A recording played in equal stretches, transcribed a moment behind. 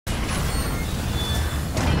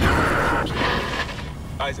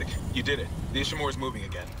Isaac, you did it. The Ishimura's moving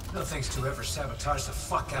again. No thanks to whoever sabotaged the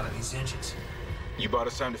fuck out of these engines. You bought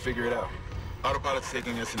us time to figure it out. Autopilot's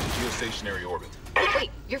taking us into geostationary orbit.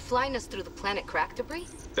 Wait, you're flying us through the planet crack debris?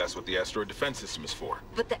 That's what the asteroid defense system is for.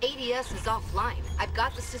 But the ADS is offline. I've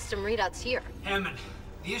got the system readouts here. Hammond,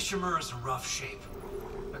 the Ishimura's in rough shape.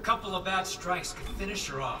 A couple of bad strikes could finish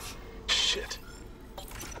her off. Shit.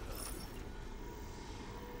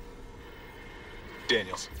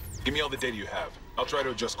 Daniels, give me all the data you have. I'll try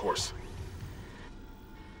to adjust course.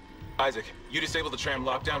 Isaac, you disable the tram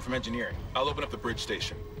lockdown from engineering. I'll open up the bridge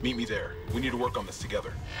station. Meet me there. We need to work on this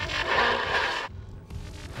together.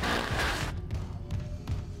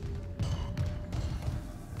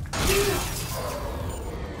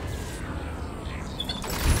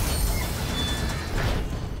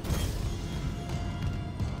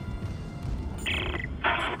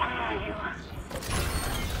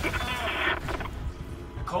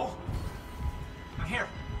 Nicole? I'm here.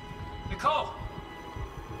 Nicole!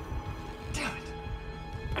 Damn it.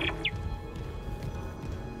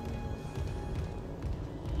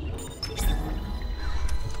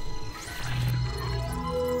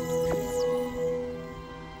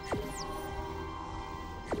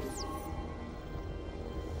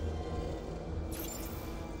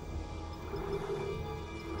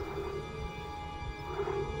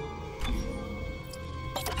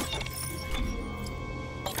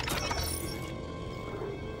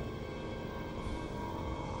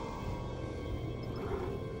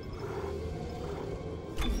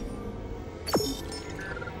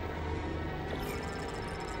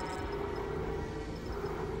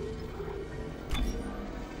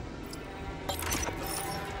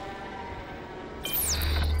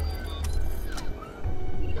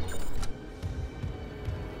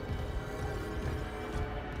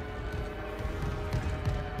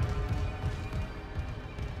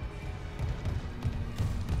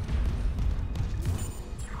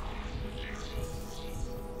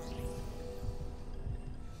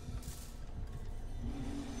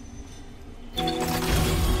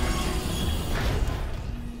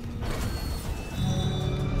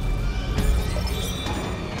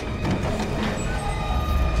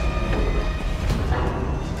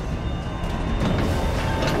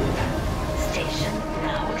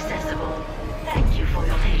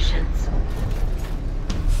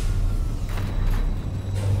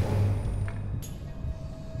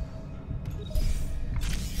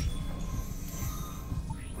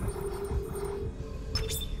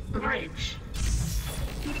 Bridge.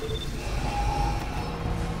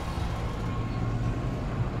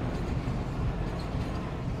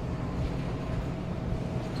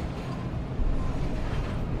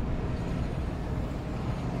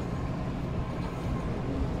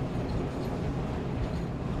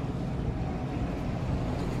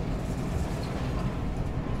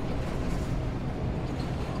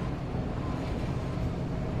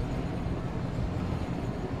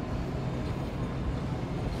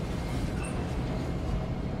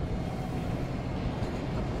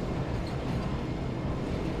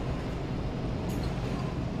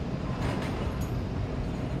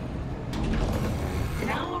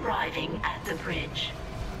 Arriving at the bridge.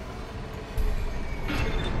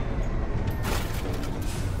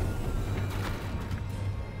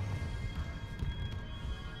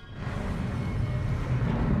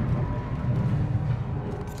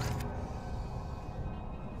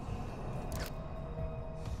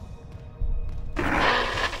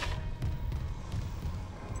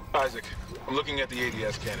 Isaac, I'm looking at the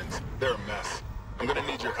ADS cannons. They're a mess. I'm gonna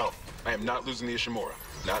need your help. I am not losing the Ishimura.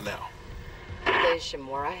 Not now. The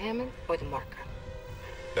Ishimura, Hammond, or the marker?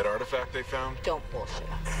 That artifact they found? Don't bullshit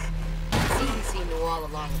us. CDC knew all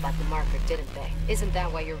along about the marker, didn't they? Isn't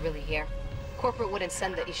that why you're really here? Corporate wouldn't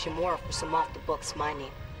send the Ishimura for some off-the-books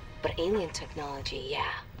mining. But alien technology,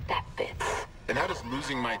 yeah, that fits. And how does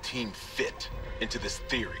losing my team fit into this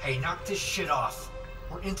theory? Hey, knock this shit off.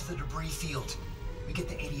 We're into the debris field. We get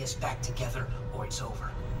the ADS back together, or it's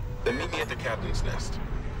over. Then meet me at the captain's nest.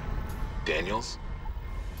 Daniels?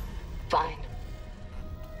 Fine.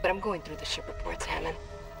 But I'm going through the ship reports, Hammond.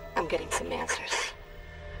 I'm getting some answers.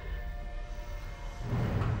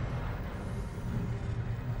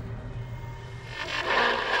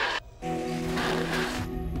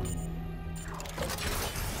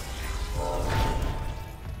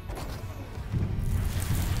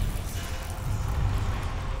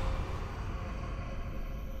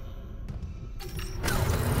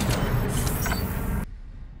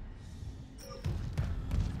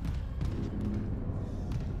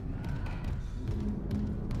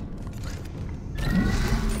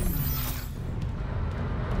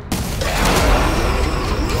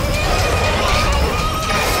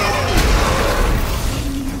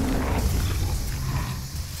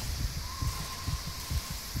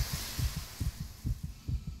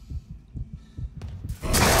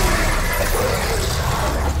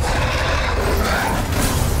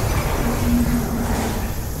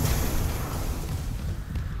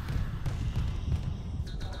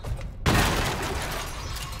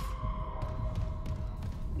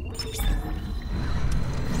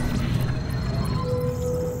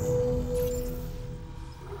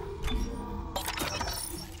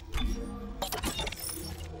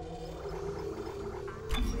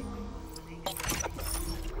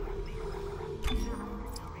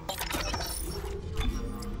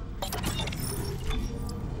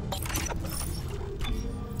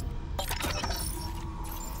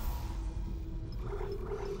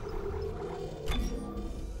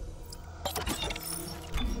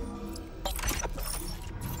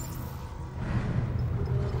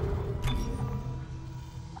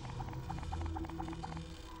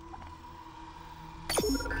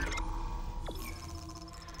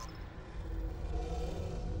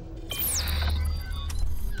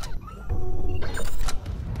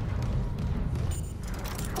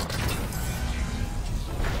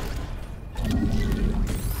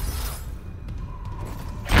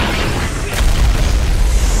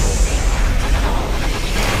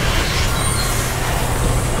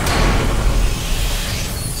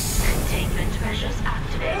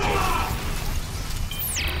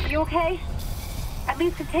 okay? At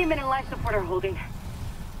least containment and life support are holding.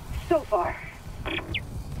 So far.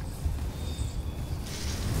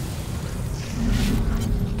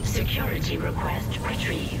 Security request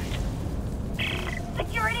retrieved.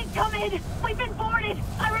 Security, come in! We've been boarded!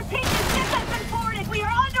 I repeat, this ship has been boarded! We are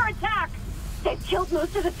under attack! They've killed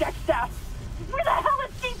most of the deck staff! Where the hell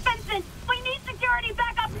is Steve Vincent? We need security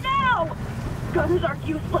backup now! Guns are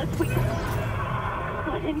useless,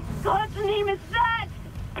 What in God's name is that?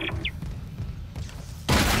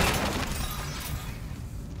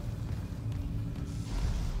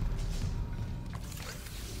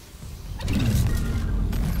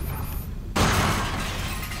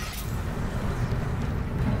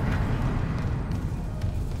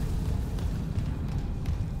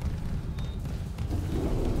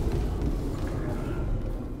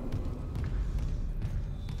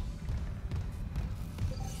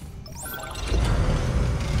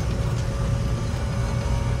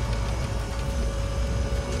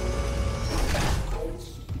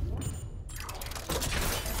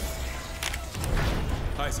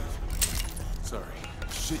 Isaac. Sorry.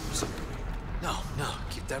 Shit, you said. No,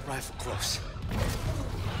 keep that rifle close.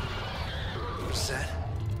 What's that?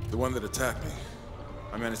 The one that attacked me.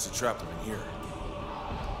 I managed to trap him in here.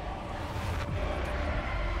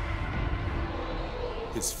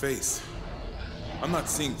 His face. I'm not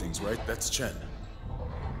seeing things, right? That's Chen.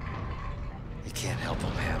 You can't help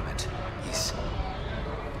him, Hammond. He's...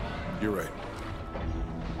 You're right.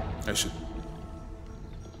 I should...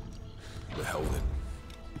 The hell with it.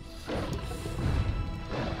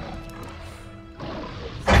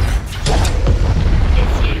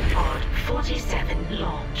 Escape pod 47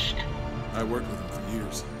 launched. I worked with him for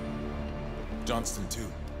years. Johnston, too.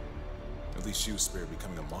 At least she was spared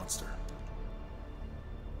becoming a monster.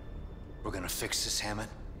 We're gonna fix this, Hammond.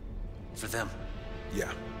 For them.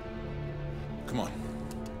 Yeah. Come on.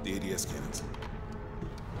 The ADS cannons.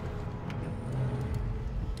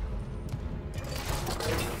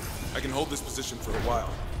 I can hold this position for a while,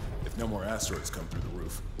 if no more asteroids come through the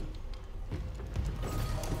roof.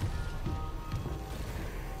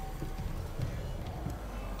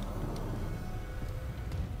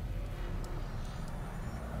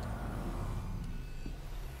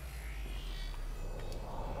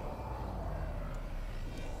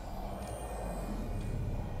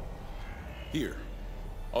 Here.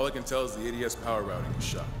 All I can tell is the ADS power routing is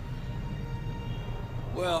shot.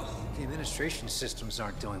 Well, the administration systems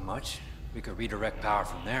aren't doing much. We could redirect power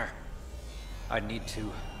from there. I'd need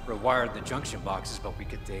to rewire the junction boxes, but we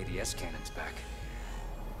get the ADS cannons back.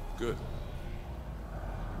 Good.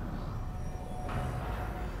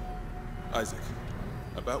 Isaac,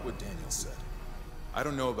 about what Daniel said. I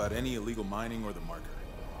don't know about any illegal mining or the marker.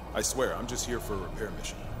 I swear, I'm just here for a repair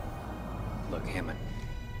mission. Look, Hammond,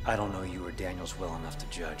 I don't know you or Daniels well enough to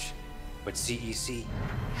judge, but CEC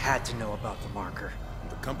had to know about the marker.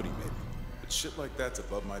 The company maybe, but shit like that's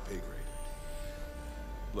above my pay grade.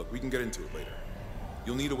 Look, we can get into it later.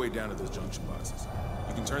 You'll need a way down to those junction boxes.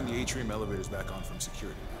 You can turn the atrium elevators back on from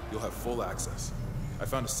security. You'll have full access. I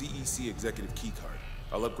found a CEC executive key card.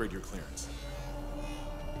 I'll upgrade your clearance.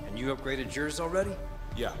 And you upgraded yours already?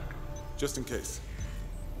 Yeah, just in case.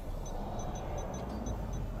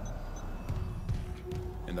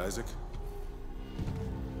 And Isaac?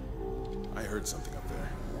 I heard something up there.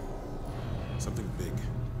 Something big.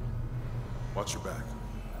 Watch your back.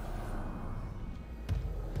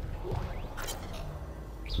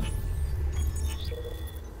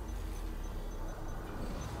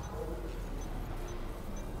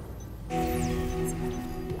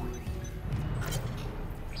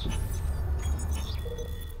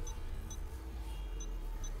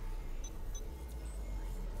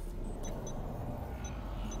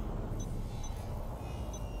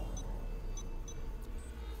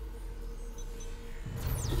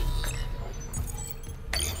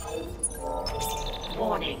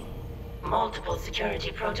 Warning. Multiple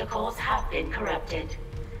security protocols have been corrupted.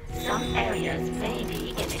 Some areas may be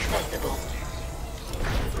inaccessible.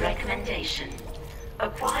 Recommendation.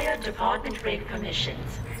 Acquire department rig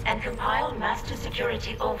permissions and compile master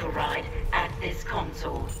security override at this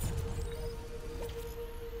console.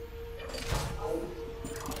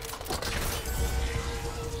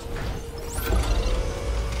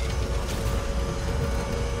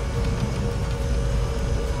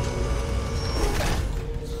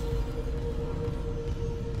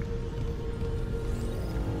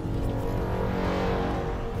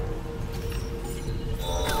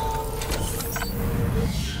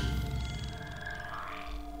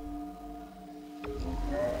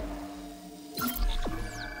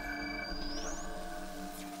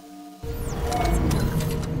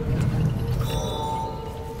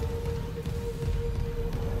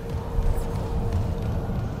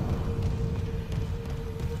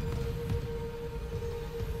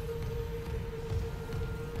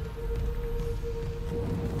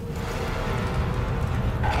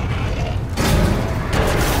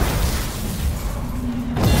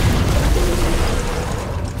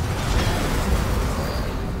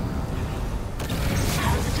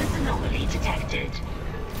 detected.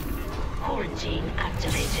 Quarantine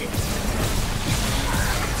activated.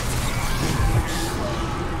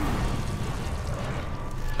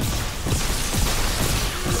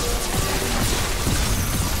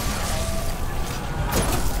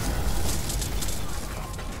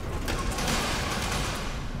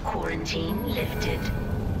 Quarantine lifted.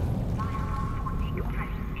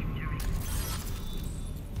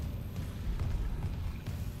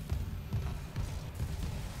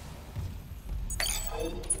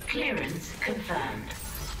 Clearance confirmed.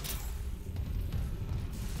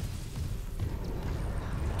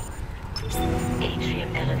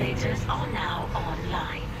 Atrium elevators are now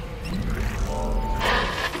online.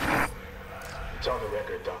 It's on the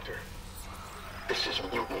record, Doctor. This is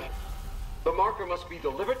mutiny. The marker must be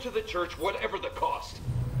delivered to the church, whatever the cost.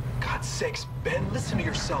 God's sakes, Ben, listen to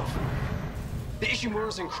yourself. The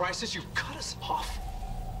Ishimura's in crisis, you've cut us off.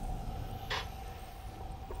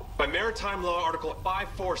 By Maritime Law Article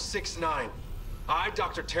 5469, I,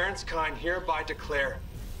 Dr. Terrence Kine, hereby declare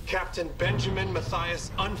Captain Benjamin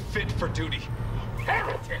Matthias unfit for duty.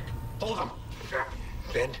 Heretic! Hold him!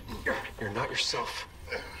 Ben, you're not yourself.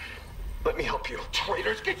 Let me help you.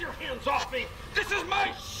 Traitors, get your hands off me! This is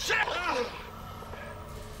my ship!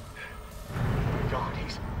 God,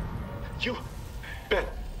 you... Ben.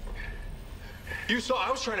 You saw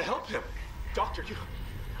I was trying to help him. Doctor,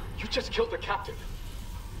 you just killed the captain.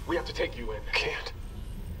 We have to take you in. Can't.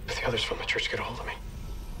 If the others from the church get a hold of me.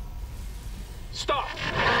 Stop!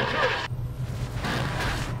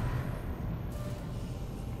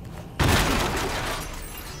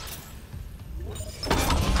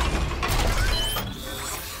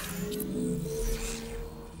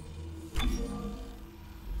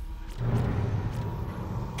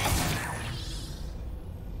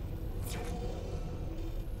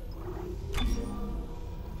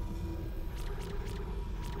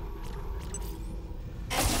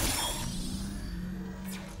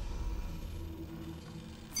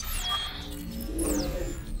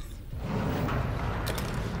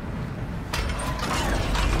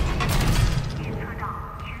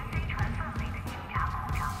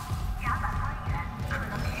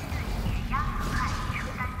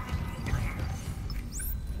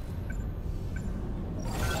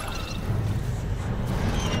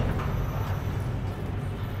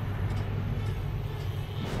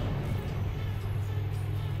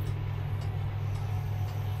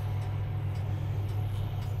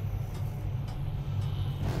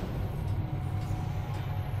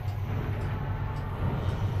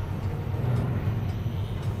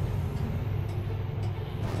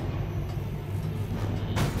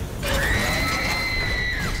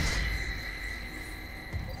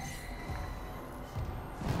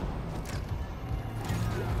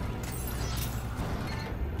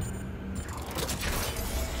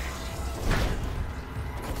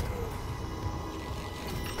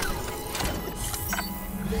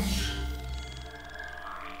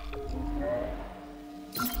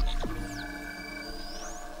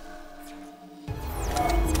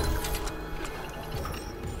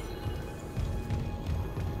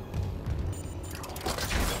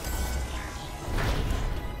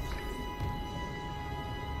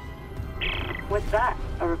 What's that?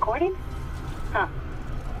 A recording? Huh.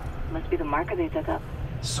 Must be the marker they dug up.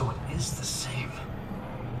 So it is the same.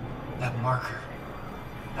 That marker.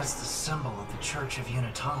 That's the symbol of the Church of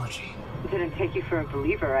Unitology. Didn't take you for a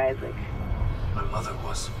believer, Isaac. My mother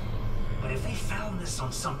was. But if they found this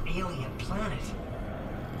on some alien planet,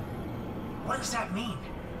 what does that mean?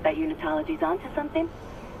 That Unitology's onto something?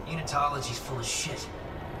 Unitology's full of shit.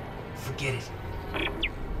 Forget it.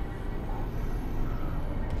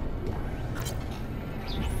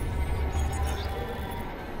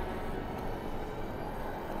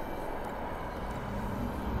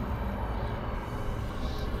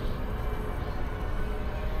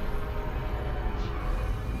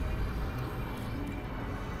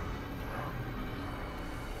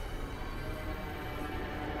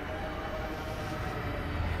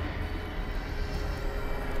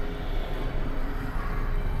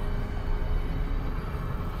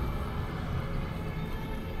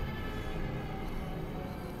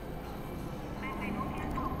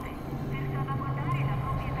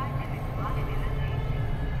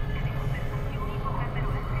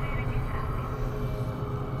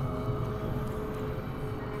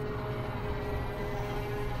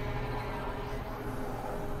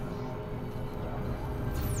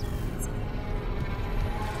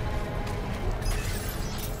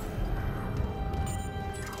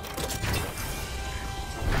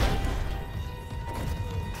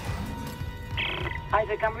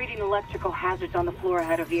 Isaac, I'm reading electrical hazards on the floor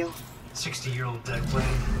ahead of you. 60-year-old dead plane.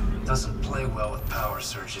 doesn't play well with power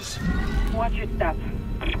surges. Watch your step.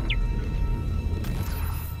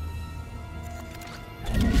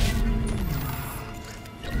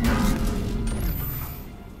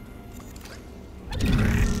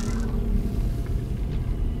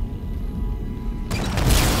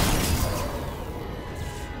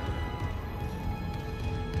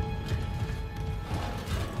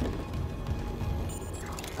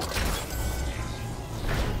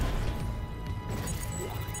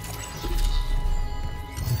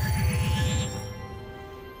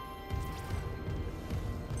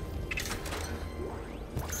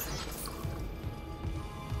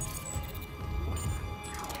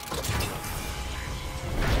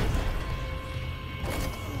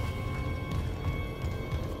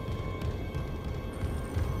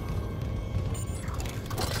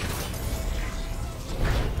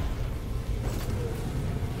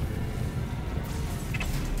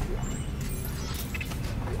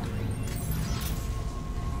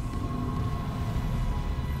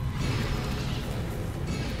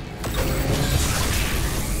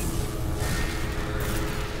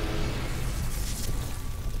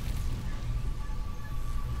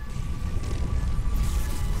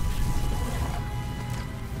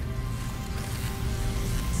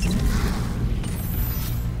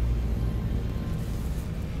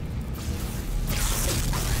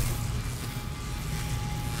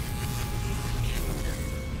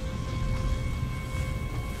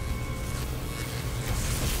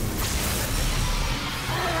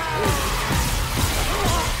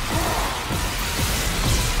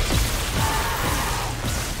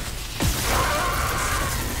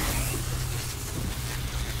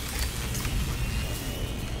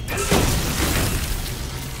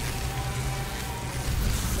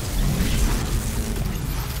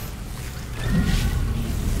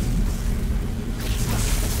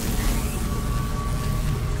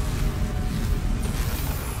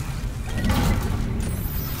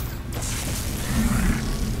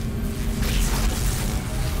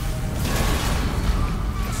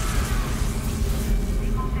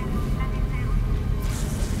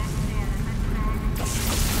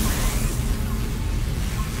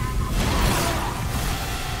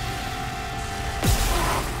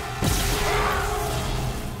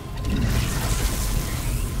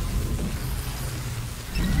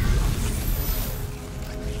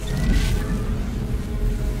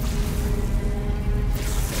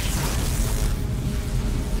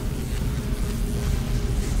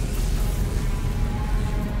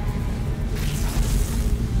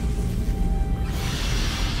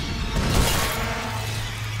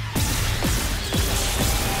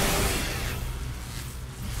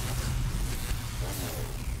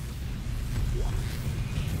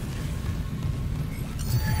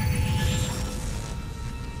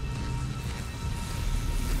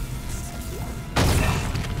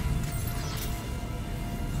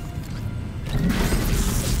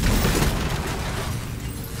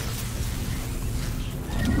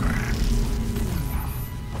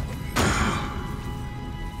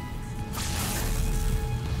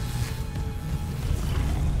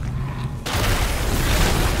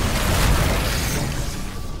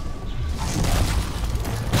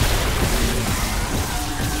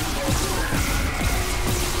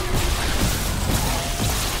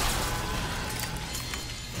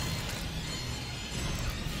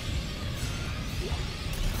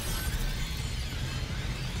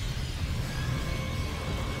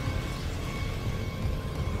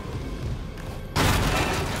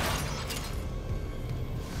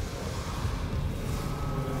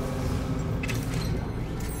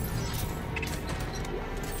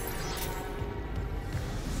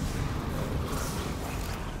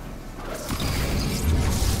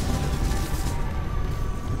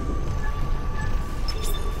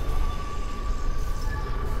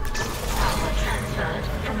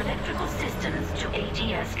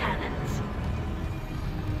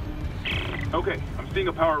 Okay, I'm seeing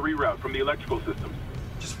a power reroute from the electrical systems.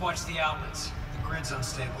 Just watch the outlets. The grid's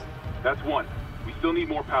unstable. That's one. We still need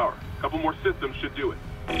more power. A couple more systems should do it.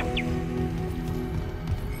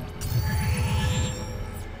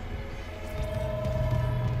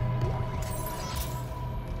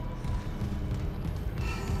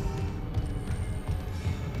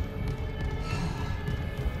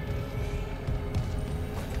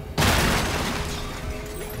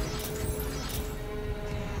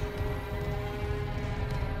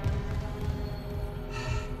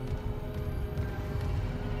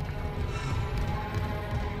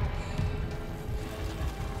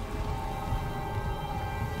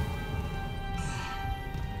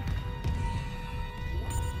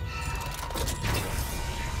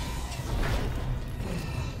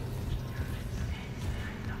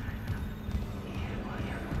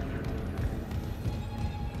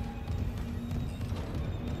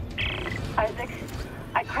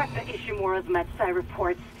 Ishimura's Metsai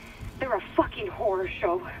reports. They're a fucking horror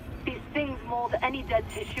show. These things mold any dead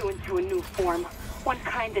tissue into a new form. One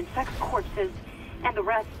kind infects corpses, and the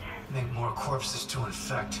rest... Make more corpses to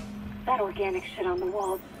infect. That organic shit on the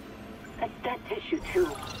walls, that's dead tissue too.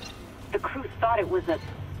 The crew thought it was a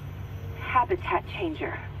habitat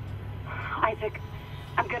changer. Isaac,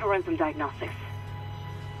 I'm gonna run some diagnostics.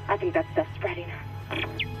 I think that's death spreading.